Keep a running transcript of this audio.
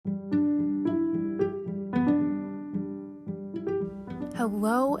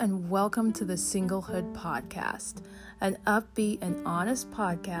Hello and welcome to the Singlehood Podcast, an upbeat and honest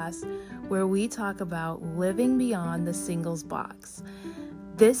podcast where we talk about living beyond the singles box.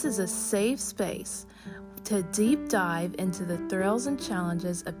 This is a safe space to deep dive into the thrills and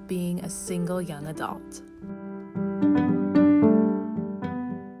challenges of being a single young adult.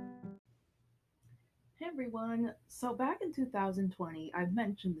 Hey everyone, so back in 2020, I've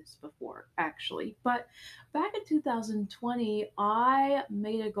mentioned this before actually, but back in 2020, I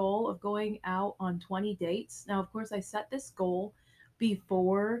made a goal of going out on 20 dates. Now, of course, I set this goal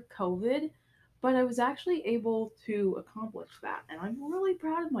before COVID, but I was actually able to accomplish that, and I'm really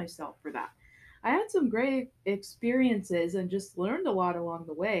proud of myself for that. I had some great experiences and just learned a lot along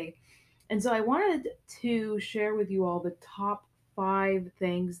the way. And so I wanted to share with you all the top 5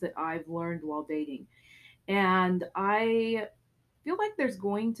 things that I've learned while dating. And I feel like there's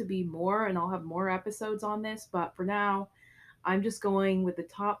going to be more, and I'll have more episodes on this, but for now, I'm just going with the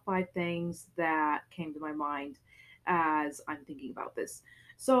top 5 things that came to my mind as I'm thinking about this.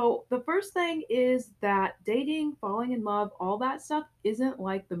 So, the first thing is that dating, falling in love, all that stuff isn't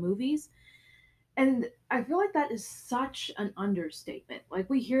like the movies. And I feel like that is such an understatement. Like,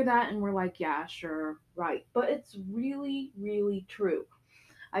 we hear that and we're like, yeah, sure, right. But it's really, really true.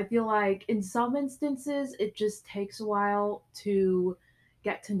 I feel like in some instances, it just takes a while to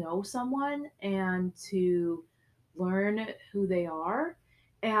get to know someone and to learn who they are.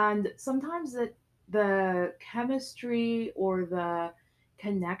 And sometimes the chemistry or the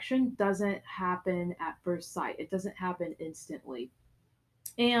connection doesn't happen at first sight, it doesn't happen instantly.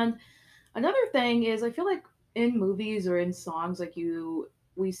 And another thing is, I feel like in movies or in songs,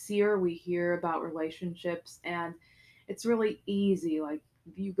 we see or we hear about relationships, and it's really easy. Like,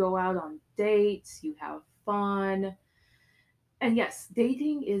 you go out on dates, you have fun. And yes,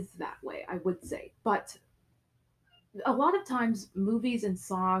 dating is that way, I would say. But a lot of times movies and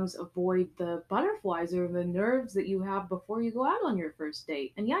songs avoid the butterflies or the nerves that you have before you go out on your first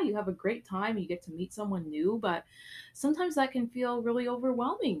date. And yeah, you have a great time, you get to meet someone new, but sometimes that can feel really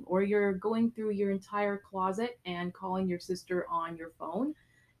overwhelming, or you're going through your entire closet and calling your sister on your phone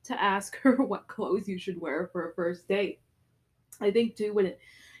to ask her what clothes you should wear for a first date. I think too, when it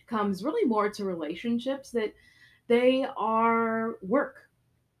comes really more to relationships, that they are work,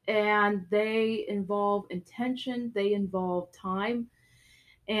 and they involve intention, they involve time.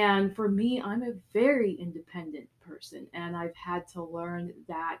 And for me, I'm a very independent person, and I've had to learn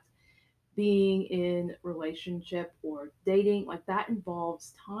that being in relationship or dating like that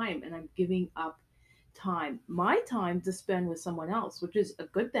involves time, and I'm giving up my time to spend with someone else, which is a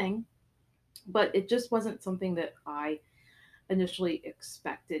good thing, but it just wasn't something that I initially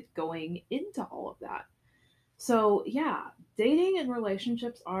expected going into all of that. So, yeah, dating and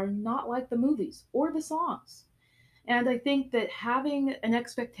relationships are not like the movies or the songs. And I think that having an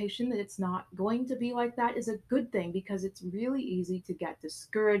expectation that it's not going to be like that is a good thing, because it's really easy to get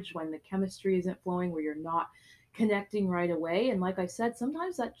discouraged when the chemistry isn't flowing, where you're not connecting right away. And like I said,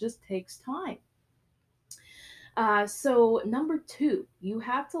 sometimes that just takes time. So, number 2, you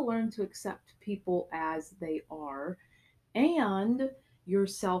have to learn to accept people as they are and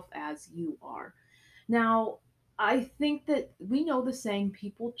yourself as you are. Now, I think that we know the saying,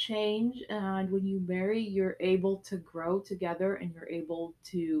 people change, and when you marry, you're able to grow together and you're able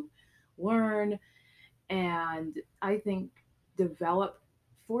to learn and, I think, develop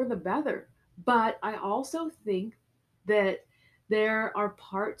for the better. But I also think that there are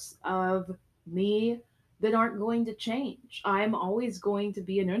parts of me that aren't going to change. I'm always going to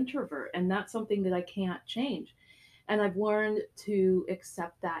be an introvert, and that's something that I can't change. And I've learned to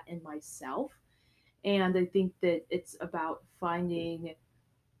accept that in myself. And I think that it's about finding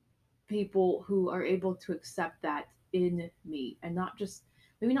people who are able to accept that in me, and not just,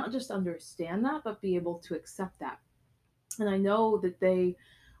 maybe not just understand that, but be able to accept that. And I know that they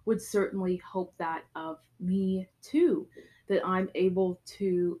would certainly hope that of me too, that I'm able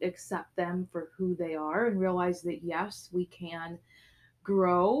to accept them for who they are and realize that yes, we can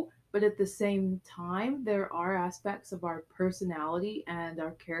grow, but at the same time, there are aspects of our personality and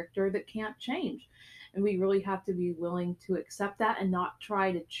our character that can't change. And we really have to be willing to accept that and not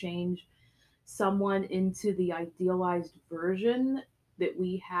try to change someone into the idealized version that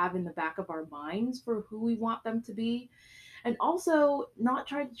we have in the back of our minds for who we want them to be. And also not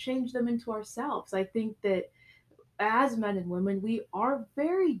try to change them into ourselves. I think that as men and women, we are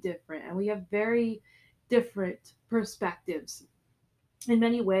very different, and we have very different perspectives in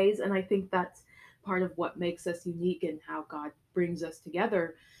many ways. And I think that's part of what makes us unique and how God brings us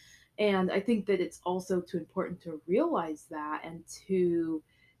together. And I think that it's also too important to realize that, and to,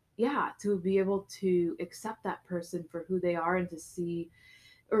 yeah, to be able to accept that person for who they are and to see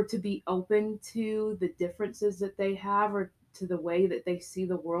or to be open to the differences that they have or to the way that they see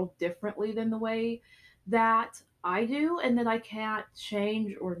the world differently than the way that I do, and that I can't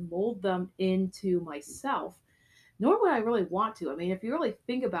change or mold them into myself, nor would I really want to. I mean, if you really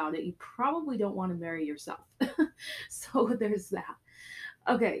think about it, you probably don't want to marry yourself. So there's that.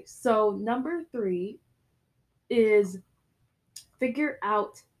 Okay, so number three is figure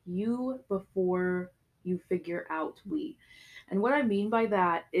out you before you figure out we. And what I mean by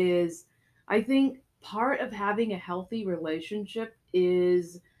that is, I think part of having a healthy relationship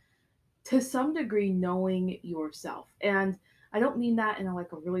is to some degree knowing yourself. And I don't mean that in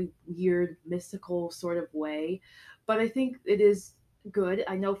like a really weird, mystical sort of way, but I think it is good.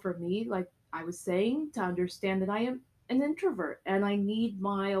 I know for me, like I was saying, to understand that I am an introvert and I need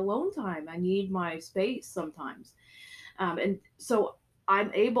my alone time. I need my space sometimes. And so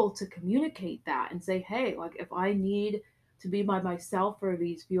I'm able to communicate that and say, hey, like if I need to be by myself for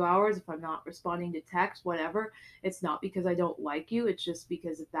these few hours, if I'm not responding to text, whatever, it's not because I don't like you. It's just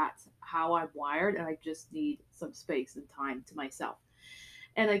because that's how I'm wired and I just need some space and time to myself.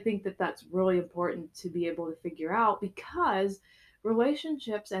 And I think that that's really important to be able to figure out because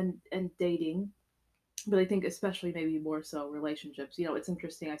relationships and dating, but I think especially maybe more so relationships. You know, it's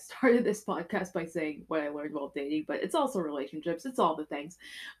interesting. I started this podcast by saying what I learned while dating, but it's also relationships. It's all the things.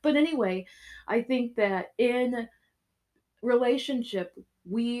 But anyway, I think that in relationship,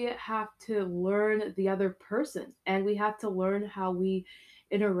 we have to learn the other person and we have to learn how we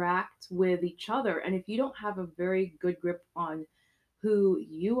interact with each other. And if you don't have a very good grip on who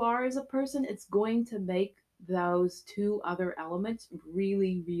you are as a person, it's going to make those two other elements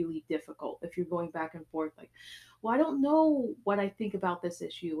really, really difficult if you're going back and forth like, well, I don't know what I think about this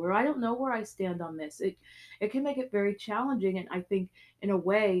issue, or I don't know where I stand on this. It can make it very challenging. And I think in a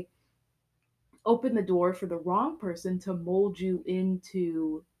way, open the door for the wrong person to mold you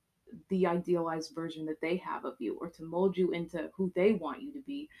into the idealized version that they have of you or to mold you into who they want you to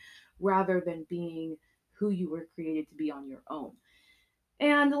be rather than being who you were created to be on your own.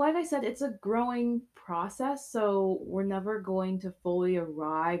 And like I said, it's a growing process. So we're never going to fully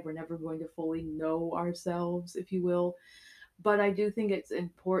arrive. We're never going to fully know ourselves, if you will. But I do think it's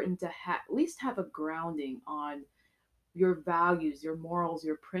important to at least have a grounding on your values, your morals,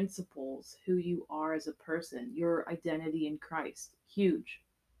 your principles, who you are as a person, your identity in Christ. Huge.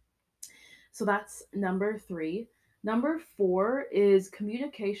 So that's number three. Number four is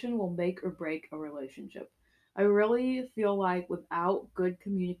communication will make or break a relationship. I really feel like without good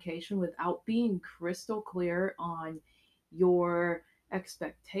communication, without being crystal clear on your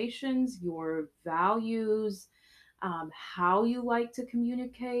expectations, your values, how you like to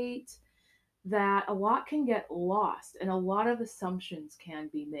communicate, that a lot can get lost and a lot of assumptions can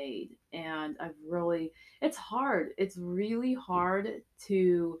be made. And it's hard. It's really hard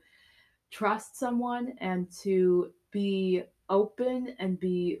to trust someone and to be open and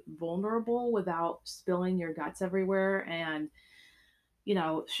be vulnerable without spilling your guts everywhere and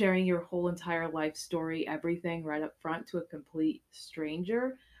sharing your whole entire life story, everything right up front to a complete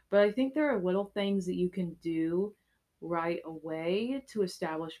stranger. But I think there are little things that you can do right away to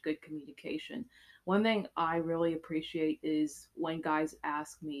establish good communication. One thing I really appreciate is when guys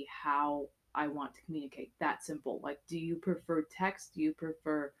ask me how I want to communicate. That simple. Like, do you prefer text? Do you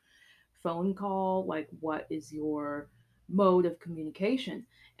prefer phone call? Like, what is your mode of communication?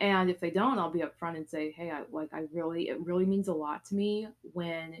 And if they don't, I'll be upfront and say, hey, it really means a lot to me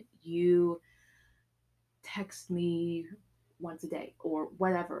when you text me once a day or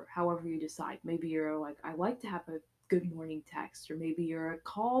whatever, however you decide. Maybe you're like, I like to have a good morning text, or maybe you're a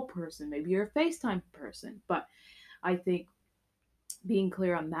call person, maybe you're a FaceTime person. But I think being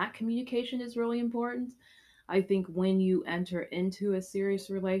clear on that communication is really important. I think when you enter into a serious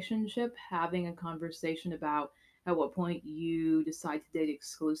relationship, having a conversation about at what point you decide to date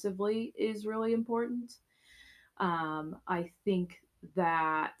exclusively is really important. I think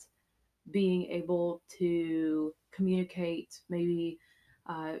that being able to communicate maybe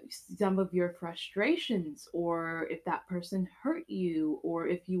some of your frustrations, or if that person hurt you, or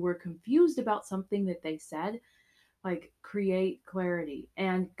if you were confused about something that they said, like create clarity.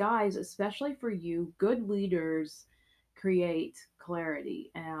 And guys, especially for you, good leaders create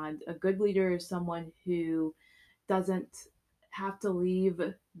clarity. And a good leader is someone who doesn't have to leave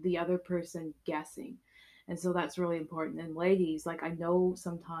the other person guessing. And so that's really important. And ladies, like I know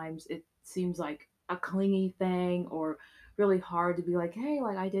sometimes it seems like a clingy thing or really hard to be like, hey,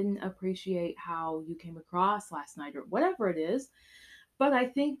 like I didn't appreciate how you came across last night or whatever it is. But I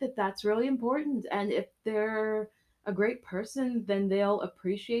think that that's really important. And if they're a great person, then they'll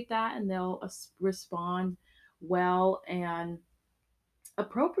appreciate that and they'll respond well and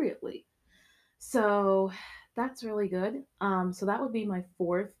appropriately. So that's really good. So that would be my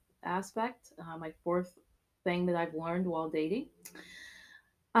fourth aspect, my fourth thing that I've learned while dating.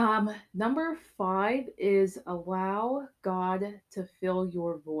 Number five is allow God to fill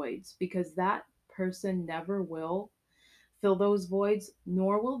your voids, because that person never will fill those voids,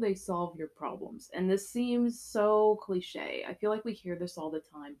 nor will they solve your problems. And this seems so cliche. I feel like we hear this all the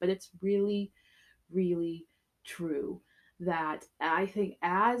time, but it's really, really true that I think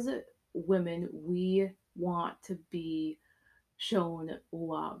as women, we want to be shown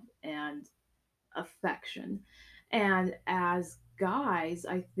love and affection. And as guys,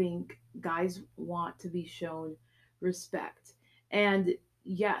 I think guys want to be shown respect. And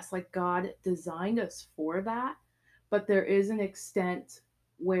yes, like God designed us for that, but there is an extent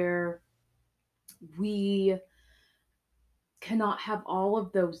where we cannot have all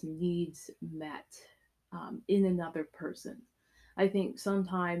of those needs met in another person. I think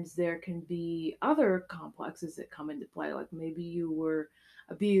sometimes there can be other complexes that come into play, like maybe you were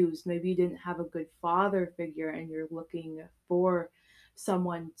abused, maybe you didn't have a good father figure, and you're looking for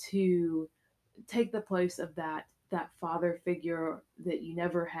someone to take the place of that father figure that you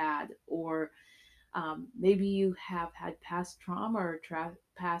never had, or maybe you have had past trauma or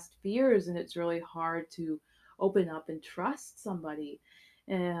past fears, and it's really hard to open up and trust somebody.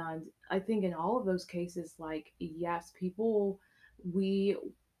 And I think in all of those cases, like, yes, people, we,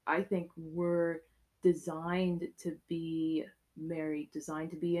 I think we're designed to be married, designed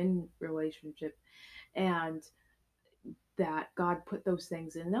to be in relationship, and that God put those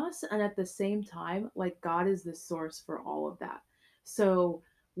things in us. And at the same time, like, God is the source for all of that. So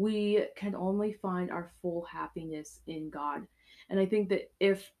we can only find our full happiness in God. And I think that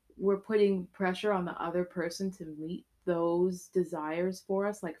if we're putting pressure on the other person to meet those desires for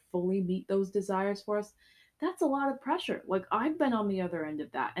us, like fully meet those desires for us, that's a lot of pressure. Like, I've been on the other end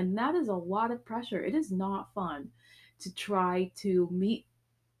of that, and that is a lot of pressure. It is not fun to try to meet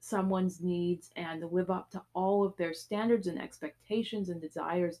someone's needs and to live up to all of their standards and expectations and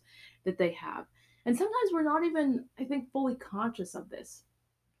desires that they have. And sometimes we're not even, I think, fully conscious of this,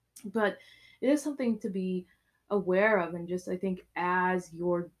 but it is something to be aware of. And just, I think, as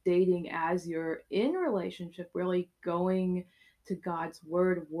you're dating, as you're in relationship, really going to God's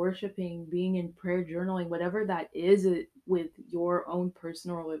word, worshiping, being in prayer, journaling, whatever that is, with your own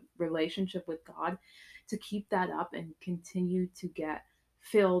personal relationship with God, to keep that up and continue to get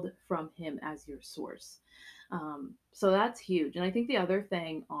filled from Him as your source. So that's huge. And I think the other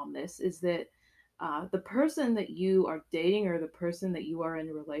thing on this is that the person that you are dating or the person that you are in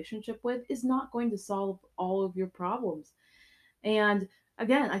a relationship with is not going to solve all of your problems. And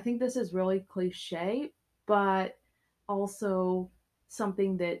again, I think this is really cliche, but also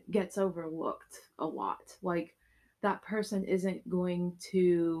something that gets overlooked a lot. Like, that person isn't going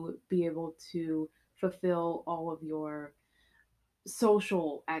to be able to fulfill all of your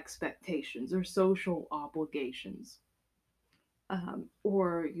social expectations or social obligations,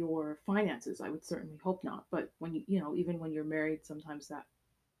 or your finances. I would certainly hope not. But when even when you're married, sometimes that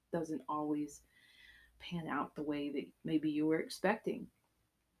doesn't always pan out the way that maybe you were expecting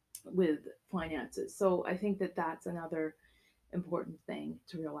with finances. So I think that that's another important thing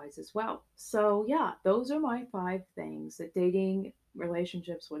to realize as well. So yeah, those are my five things that dating,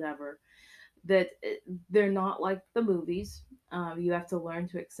 relationships, whatever, that they're not like the movies. You have to learn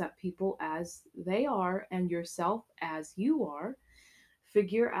to accept people as they are and yourself as you are.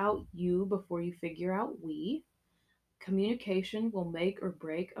 Figure out you before you figure out we. Communication will make or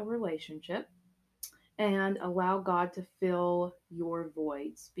break a relationship. And allow God to fill your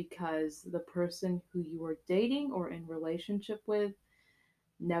voids, because the person who you are dating or in relationship with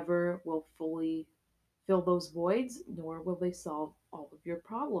never will fully fill those voids, nor will they solve all of your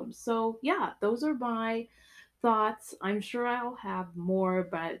problems. So, yeah, those are my thoughts. I'm sure I'll have more,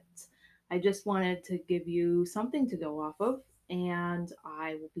 but I just wanted to give you something to go off of. And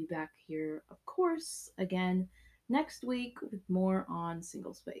I will be back here, of course, again next week with more on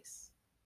single space.